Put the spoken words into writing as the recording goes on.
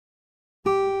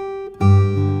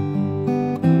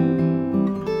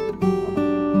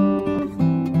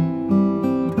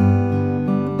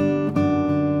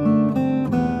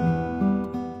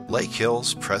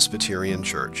Hills Presbyterian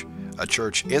Church, a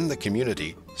church in the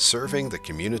community serving the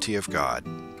community of God.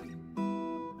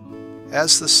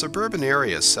 As the suburban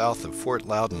area south of Fort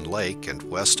Loudon Lake and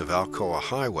west of Alcoa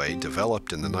Highway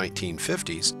developed in the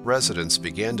 1950s, residents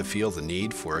began to feel the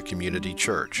need for a community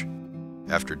church.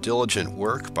 After diligent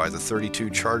work by the 32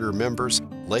 charter members,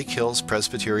 Lake Hills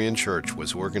Presbyterian Church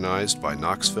was organized by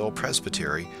Knoxville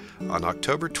Presbytery on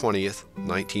October 20th,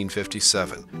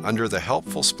 1957, under the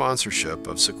helpful sponsorship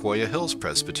of Sequoia Hills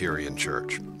Presbyterian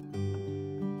Church.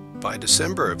 By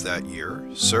December of that year,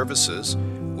 services,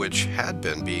 which had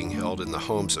been being held in the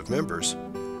homes of members,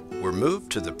 were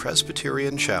moved to the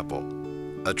Presbyterian Chapel,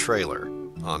 a trailer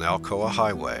on Alcoa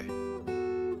Highway.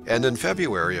 And in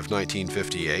February of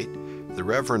 1958, the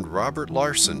Reverend Robert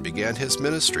Larson began his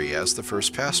ministry as the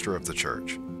first pastor of the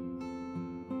church.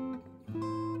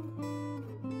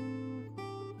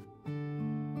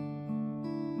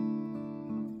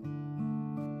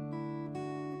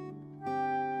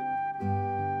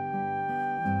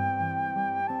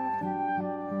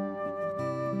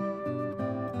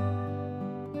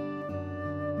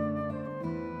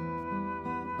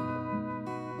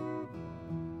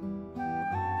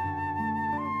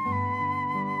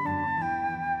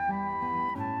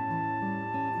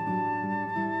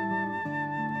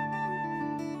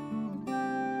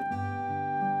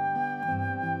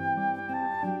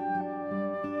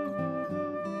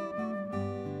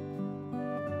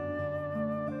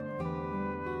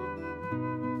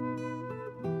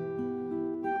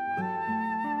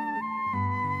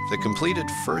 The completed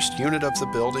first unit of the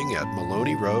building at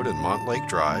Maloney Road and Montlake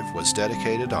Drive was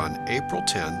dedicated on April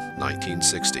 10,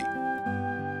 1960.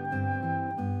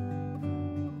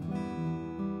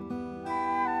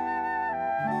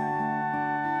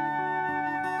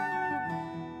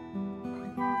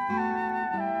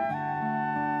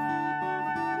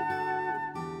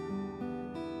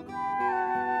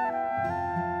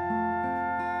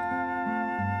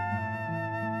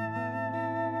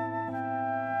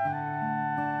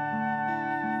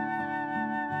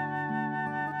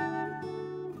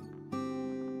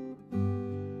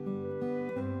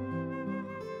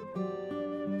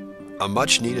 A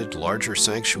much-needed larger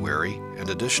sanctuary and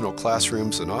additional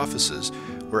classrooms and offices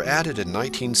were added in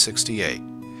 1968,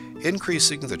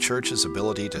 increasing the church's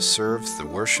ability to serve the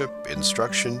worship,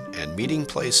 instruction, and meeting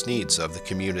place needs of the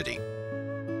community.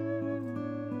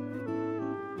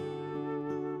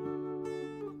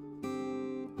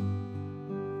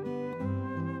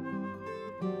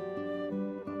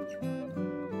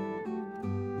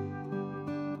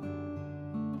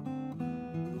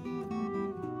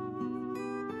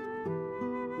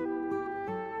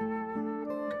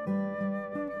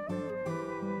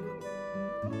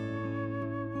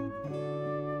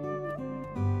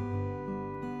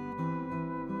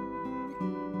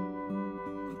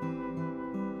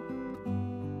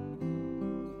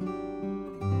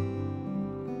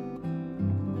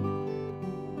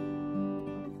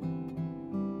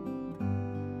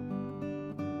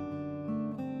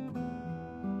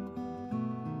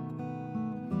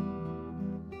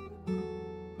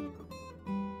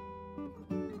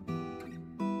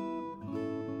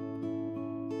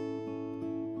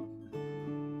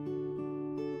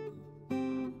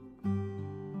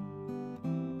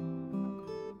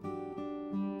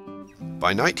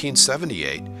 By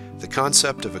 1978, the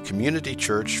concept of a community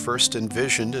church first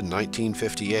envisioned in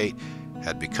 1958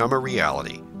 had become a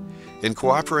reality. In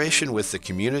cooperation with the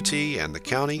community and the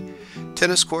county,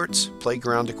 tennis courts,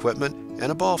 playground equipment,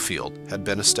 and a ball field had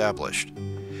been established,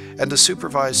 and a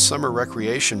supervised summer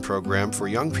recreation program for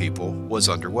young people was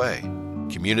underway.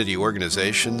 Community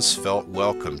organizations felt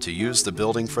welcome to use the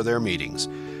building for their meetings,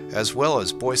 as well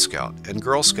as Boy Scout and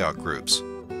Girl Scout groups.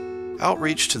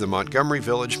 Outreach to the Montgomery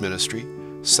Village Ministry,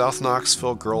 South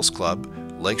Knoxville Girls Club,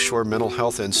 Lakeshore Mental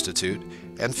Health Institute,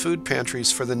 and food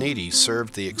pantries for the needy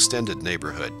served the extended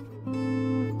neighborhood.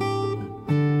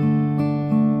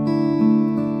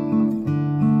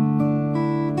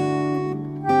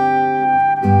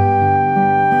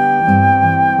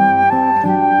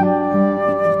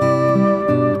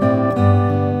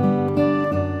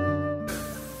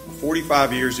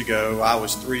 Years ago, I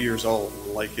was 3 years old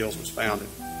when Lake Hills was founded.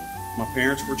 My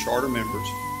parents were charter members,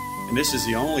 and this is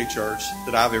the only church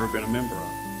that I've ever been a member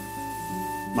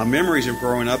of. My memories of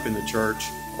growing up in the church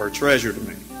are a treasure to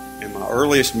me, and my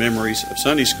earliest memories of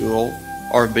Sunday school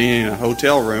are of being in a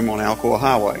hotel room on Alcoa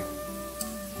Highway.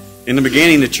 In the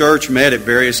beginning, the church met at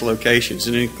various locations,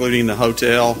 including the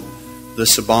hotel, the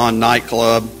Saban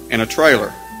nightclub, and a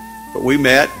trailer. But we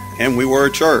met, and we were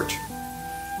a church.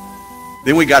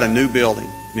 Then we got a new building,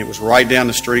 and it was right down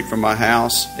the street from my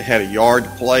house. It had a yard to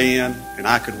play in, and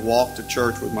I could walk to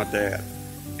church with my dad.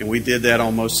 And we did that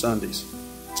on most Sundays.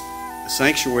 The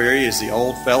sanctuary is the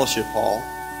old fellowship hall,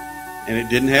 and it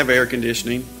didn't have air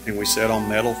conditioning, and we sat on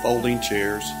metal folding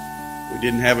chairs. We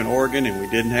didn't have an organ, and we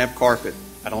didn't have carpet.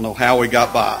 I don't know how we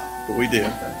got by, but we did.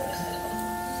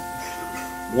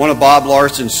 One of Bob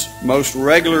Larson's most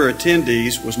regular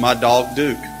attendees was my dog,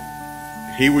 Duke.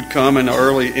 He would come in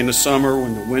the summer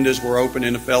when the windows were open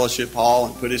in the fellowship hall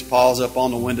and put his paws up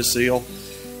on the windowsill,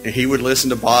 and he would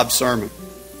listen to Bob's sermon.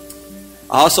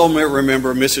 I also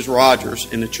remember Mrs.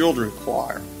 Rogers in the children's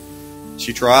choir.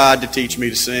 She tried to teach me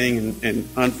to sing, and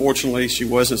unfortunately she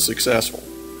wasn't successful.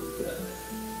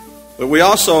 But we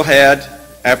also had,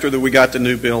 after we got the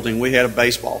new building, we had a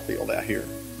baseball field out here.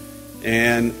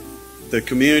 And the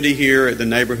community here at the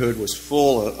neighborhood was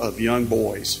full of young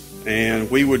boys. And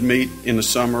we would meet in the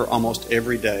summer almost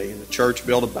every day. And the church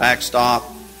built a backstop.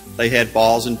 They had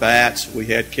balls and bats. We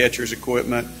had catcher's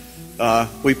equipment.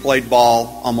 We played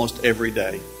ball almost every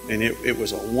day. And it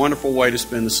was a wonderful way to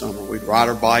spend the summer. We'd ride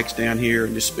our bikes down here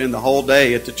and just spend the whole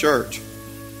day at the church.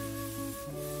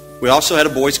 We also had a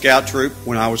Boy Scout troop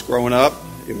when I was growing up.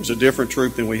 It was a different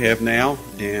troop than we have now.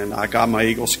 And I got my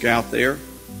Eagle Scout there.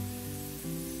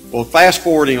 Well, fast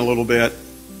forwarding a little bit,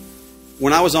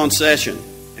 when I was on session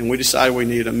and we decided we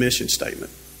needed a mission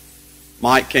statement,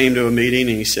 Mike came to a meeting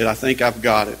and he said, I think I've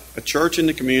got it. A church in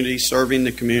the community serving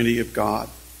the community of God.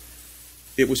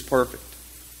 It was perfect.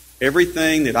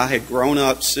 Everything that I had grown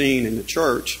up seeing in the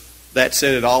church, that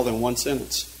said it all in one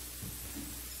sentence.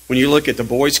 When you look at the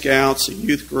Boy Scouts, the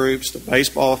youth groups, the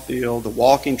baseball field, the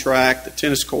walking track, the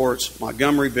tennis courts,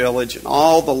 Montgomery Village, and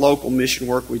all the local mission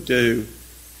work we do,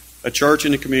 a church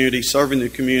in the community, serving the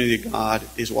community of God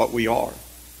is what we are.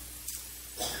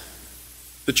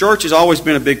 The church has always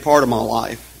been a big part of my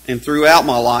life, and throughout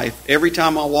my life, every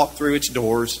time I walk through its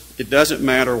doors, it doesn't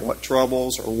matter what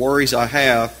troubles or worries I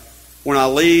have. When I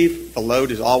leave, the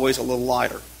load is always a little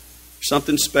lighter. There's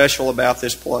something special about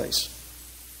this place.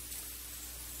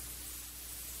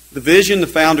 The vision the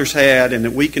founders had and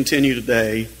that we continue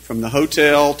today, from the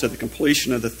hotel to the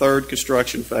completion of the third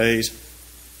construction phase,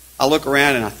 I look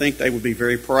around and I think they would be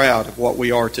very proud of what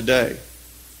we are today.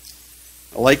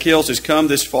 Lake Hills has come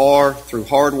this far through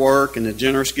hard work and the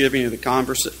generous giving of the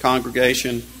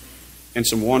congregation and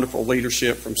some wonderful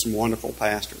leadership from some wonderful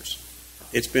pastors.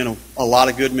 It's been a lot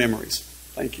of good memories.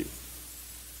 Thank you.